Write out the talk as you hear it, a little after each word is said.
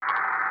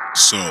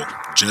So,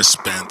 just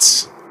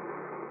spent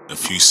a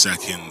few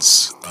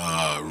seconds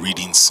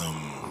reading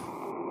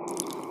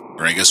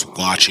or I guess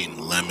watching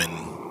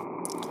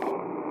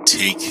Lemon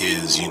take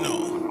his,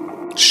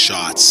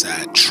 shots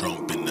at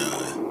Trump in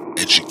a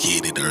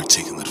educated,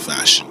 articulate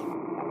fashion.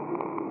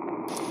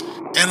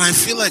 And I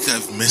feel like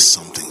I've missed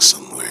something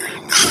somewhere.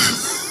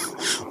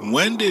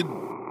 When did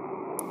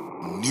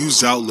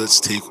news outlets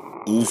take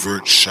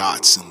overt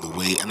shots in the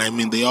way? And I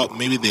mean,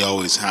 maybe they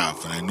always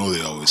have, and I know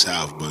they always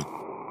have, but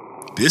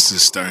this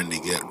is starting to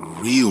get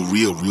real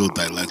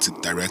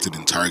directed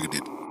and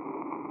targeted.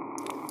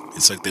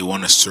 It's like they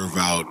want to serve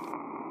out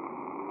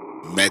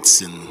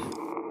medicine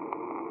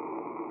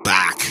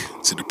back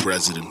to the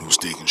president who's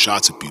taking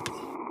shots at people.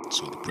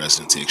 So the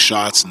president takes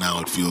shots. Now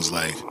it feels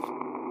like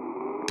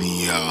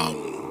the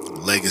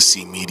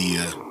legacy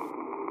media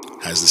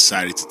has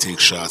decided to take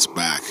shots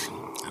back.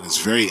 And it's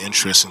very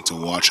interesting to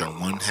watch on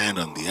one hand.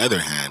 On the other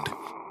hand,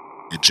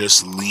 it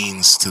just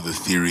leans to the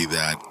theory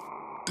that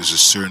there's a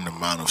certain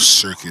amount of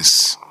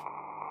circus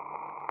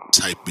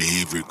type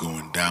behavior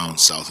going down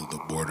south of the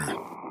border.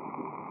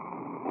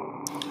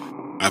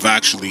 I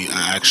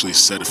actually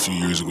said a few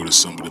years ago to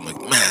somebody, I'm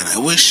like, man, I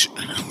wish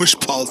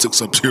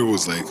politics up here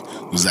was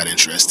that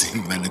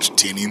interesting, that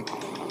entertaining.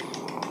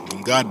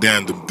 And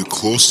goddamn, the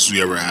closest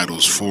we ever had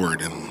was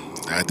Ford, and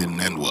that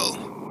didn't end well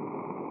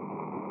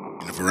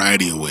in a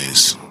variety of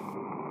ways.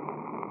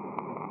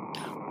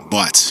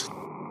 But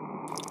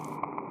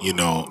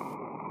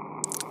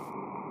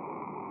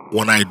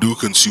when I do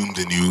consume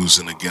the news,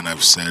 and again,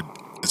 I've said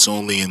it's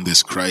only in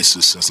this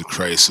crisis, since the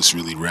crisis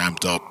really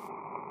ramped up,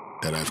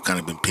 that I've kind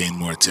of been paying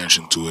more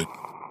attention to it.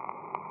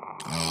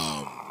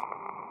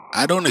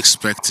 I don't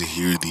expect to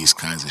hear these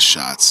kinds of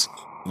shots.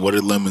 What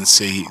did Lemon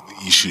say?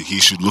 He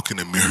should look in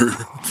the mirror.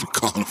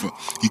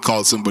 He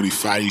called somebody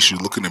fat. He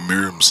should look in the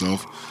mirror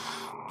himself.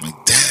 I'm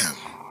like, damn,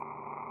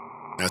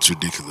 that's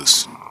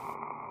ridiculous.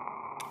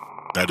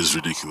 That is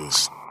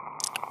ridiculous.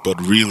 But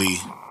really,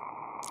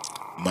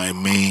 my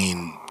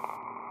main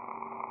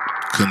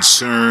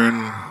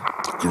concern,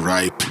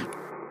 gripe,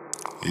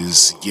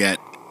 is yet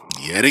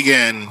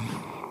again,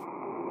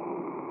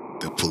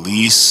 the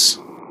police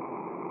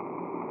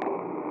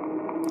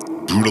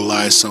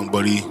brutalized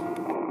somebody,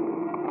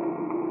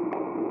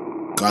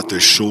 got their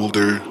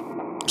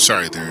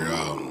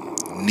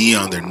knee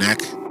on their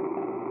neck,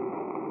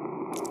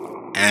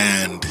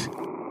 and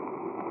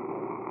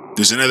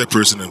there's another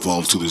person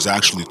involved too. There's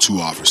actually two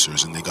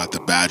officers, and they got the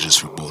badges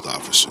for both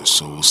officers,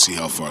 so we'll see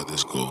how far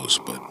this goes.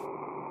 But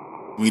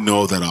we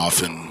know that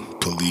often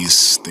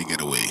police, they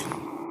get away.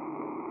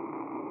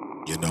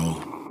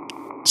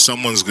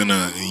 Someone's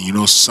gonna,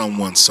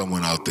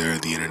 someone out there in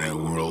the internet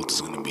world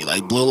is gonna be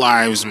like, Blue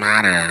Lives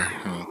Matter.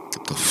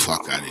 Get the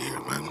fuck out of here,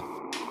 man.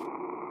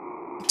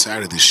 I'm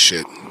tired of this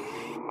shit.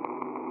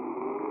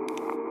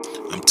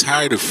 I'm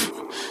tired of,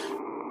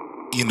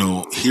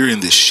 hearing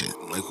this shit.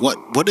 Like,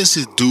 what does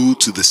it do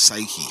to the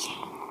psyche?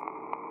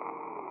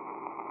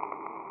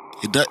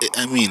 It does.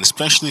 I mean,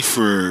 especially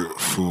for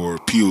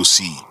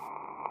POC.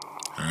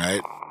 All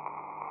right.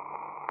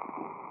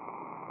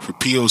 For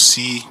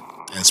POC,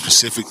 and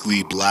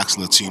specifically blacks,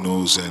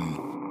 Latinos, and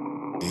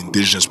the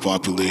indigenous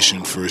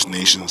population, First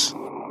Nations,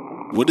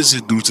 what does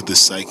it do to the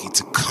psyche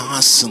to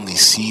constantly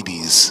see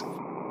these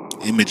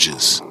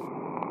images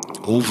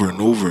over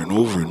and over and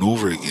over and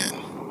over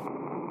again?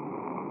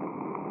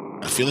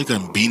 I feel like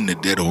I'm beating a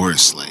dead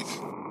horse. Like,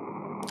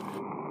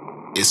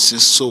 it's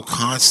just so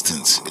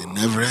constant. It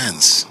never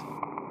ends.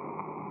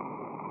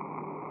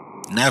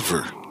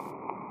 Never.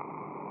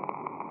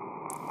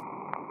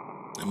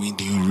 I mean,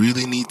 do you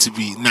really need to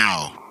be...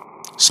 Now,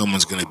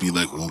 someone's going to be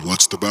like, well,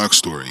 what's the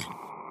backstory?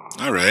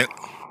 All right,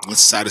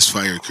 let's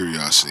satisfy your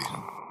curiosity.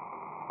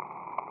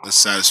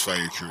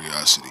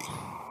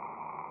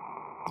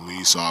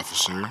 Police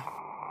officer.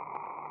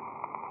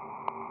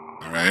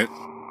 All right.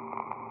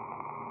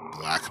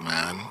 Black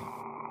man.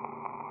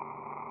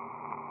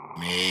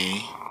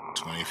 May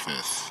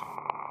 25th.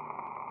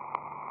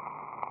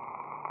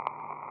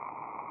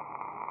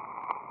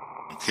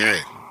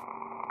 Okay.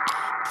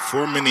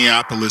 4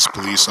 Minneapolis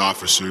police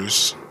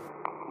officers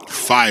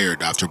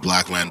fired after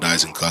black man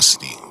dies in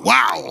custody.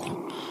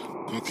 Wow.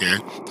 Okay.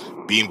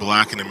 Being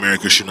black in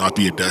America should not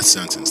be a death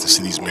sentence, the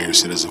city's mayor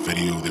said as a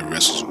video of the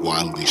arrest was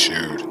widely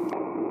shared.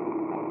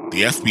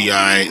 The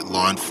FBI,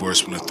 law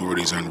enforcement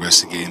authorities are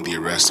investigating the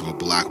arrest of a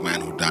black man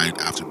who died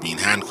after being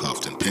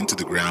handcuffed and pinned to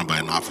the ground by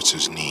an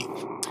officer's knee,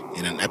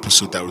 in an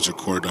episode that was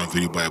recorded on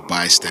video by a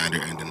bystander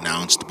and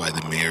announced by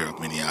the mayor of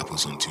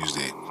Minneapolis on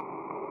Tuesday.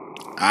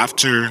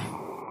 After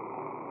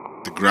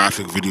the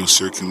graphic video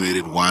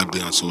circulated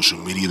widely on social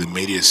media, the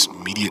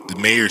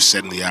mayor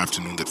said in the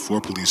afternoon that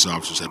 4 police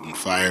officers had been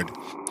fired.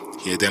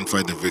 He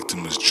identified the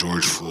victim as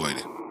George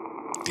Floyd.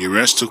 The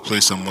arrest took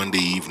place on Monday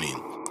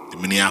evening. The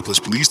Minneapolis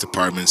Police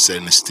Department said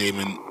in a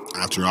statement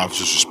after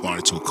officers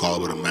responded to a call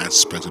about a man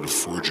suspected of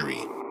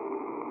forgery.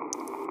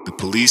 The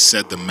police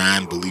said the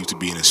man, believed to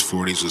be in his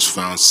 40s, was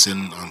found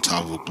sitting on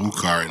top of a blue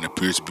car and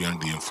appeared to be under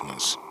the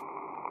influence.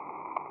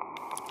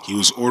 He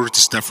was ordered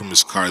to step from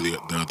his car,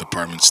 the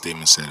department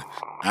statement said.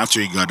 After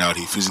he got out,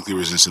 he physically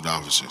resisted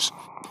officers.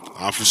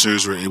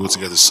 Officers were able to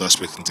get the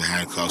suspect into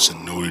handcuffs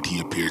and noted he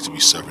appeared to be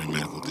suffering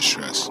medical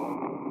distress.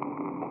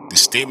 The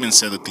statement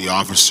said that the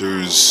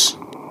officers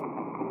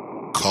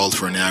called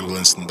for an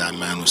ambulance and that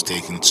man was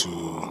taken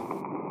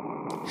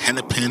to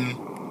Hennepin.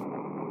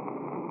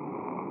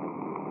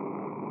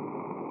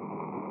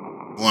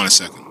 Hold on a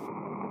second.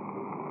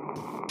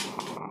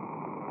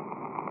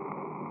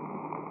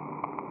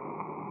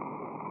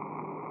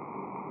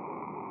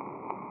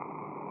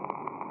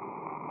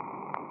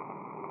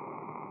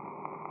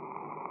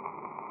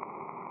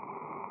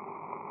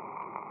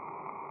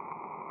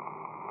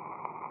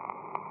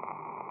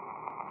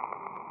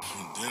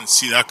 Didn't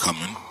see that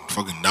coming.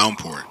 Fucking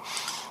downpour.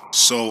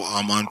 So,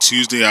 on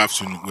Tuesday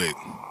afternoon,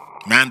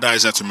 man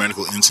dies after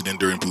medical incident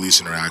during police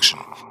interaction,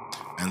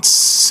 and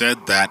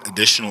said that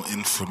additional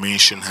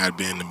information had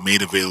been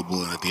made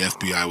available and that the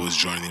FBI was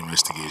joining the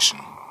investigation.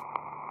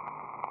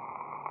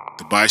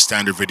 The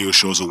bystander video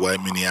shows a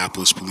white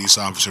Minneapolis police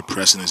officer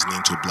pressing his knee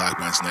into a black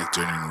man's neck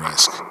during an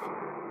arrest.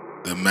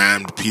 The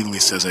man repeatedly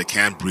says, "I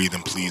can't breathe,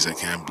 and please, I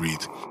can't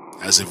breathe."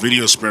 As the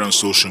video spread on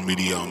social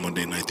media on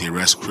Monday night, the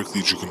arrest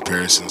quickly drew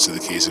comparisons to the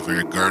case of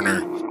Eric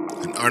Garner,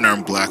 an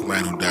unarmed black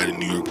man who died in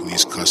New York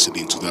police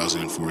custody in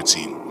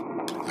 2014.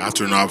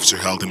 After an officer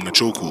held him in a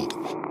chokehold,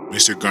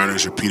 Mr.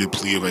 Garner's repeated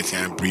plea of "I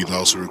can't breathe,"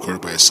 also recorded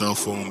by a cell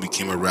phone,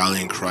 became a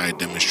rallying cry at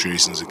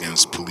demonstrations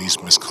against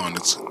police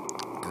misconduct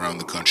around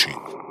the country.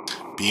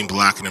 Being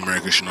black in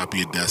America should not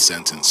be a death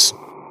sentence.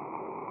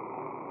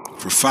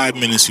 For 5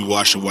 minutes, we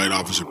watched a white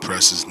officer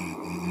press his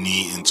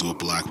knee into a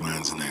black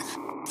man's neck.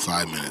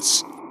 5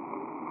 minutes.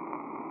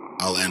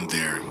 I'll end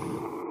there.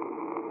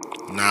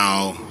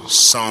 Now,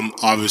 some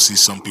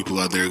people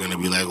out there are going to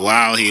be like,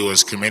 "Well, he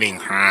was committing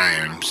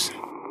crimes."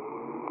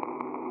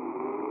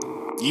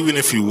 Even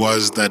if he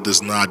was, that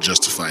does not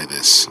justify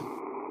this.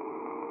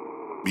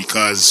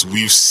 Because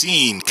we've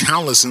seen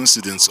countless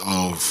incidents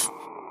of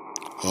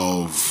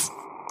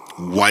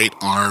white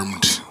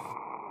armed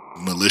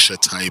militia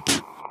type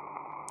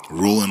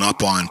rolling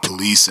up on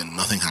police and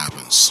nothing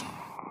happens.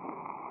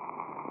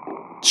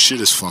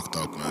 Shit is fucked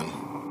up, man.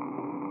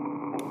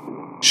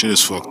 Shit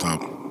is fucked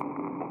up.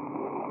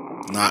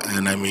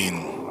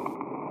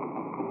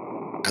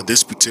 At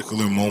this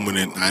particular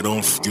moment, I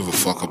don't give a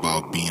fuck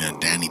about being a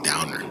Danny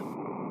Downer.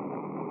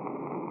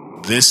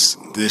 This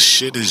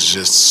shit is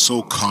just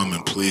so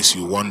commonplace.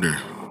 You wonder,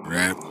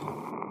 right?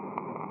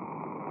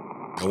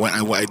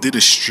 I did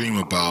a stream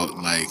about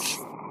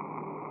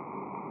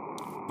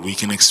we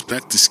can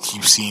expect to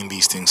keep seeing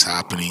these things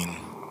happening.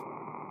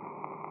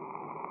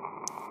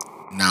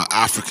 Now,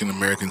 African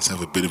Americans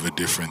have a bit of a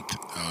different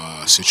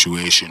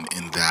situation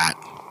in that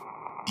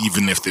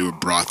even if they were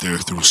brought there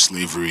through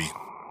slavery,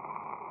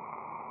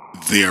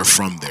 they are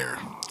from there.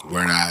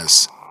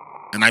 Whereas,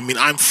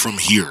 I'm from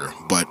here,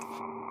 but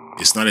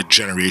it's not a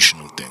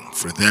generational thing.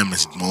 For them,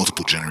 it's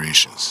multiple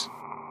generations.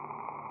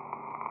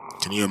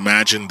 Can you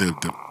imagine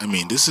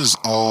this is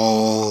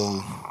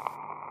all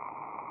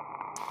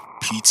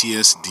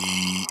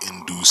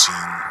PTSD-inducing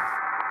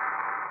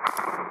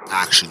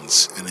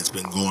actions, and it's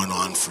been going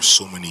on for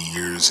so many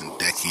years and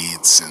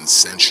decades and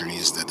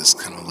centuries that it's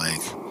kind of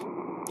like,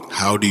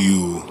 how do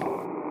you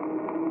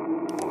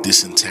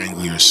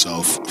disentangle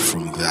yourself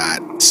from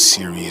that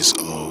series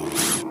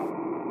of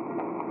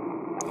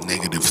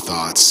negative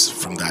thoughts,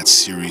 from that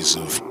series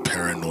of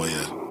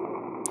paranoia,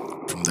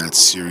 from that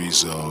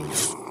series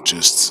of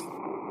just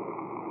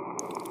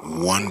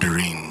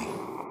wondering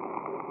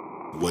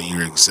what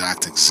your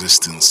exact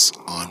existence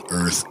on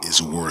Earth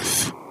is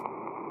worth?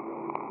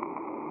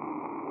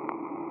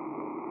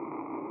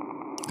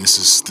 This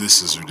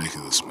is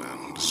ridiculous,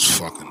 man. This is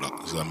fucking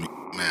up.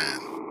 Man,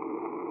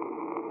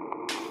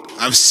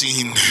 I've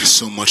seen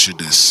so much of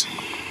this.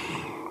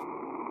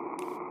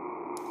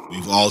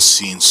 We've all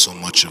seen so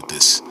much of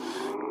this,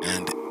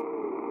 and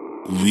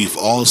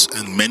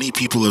many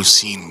people have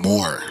seen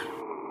more.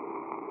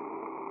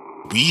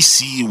 We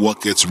see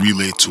what gets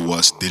relayed to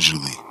us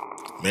digitally.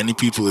 Many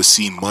people have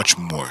seen much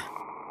more.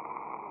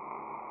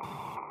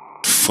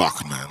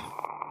 Fuck, man.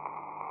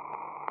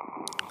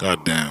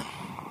 God damn.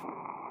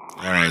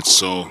 Alright,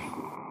 so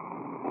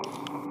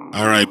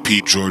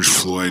R.I.P. George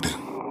Floyd.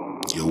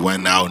 You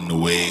went out in a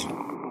way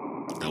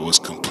that was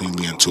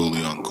completely and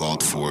totally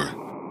uncalled for.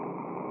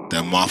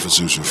 Them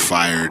officers were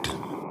fired.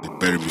 There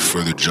better be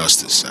further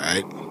justice,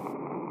 alright?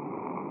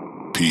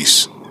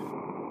 Peace.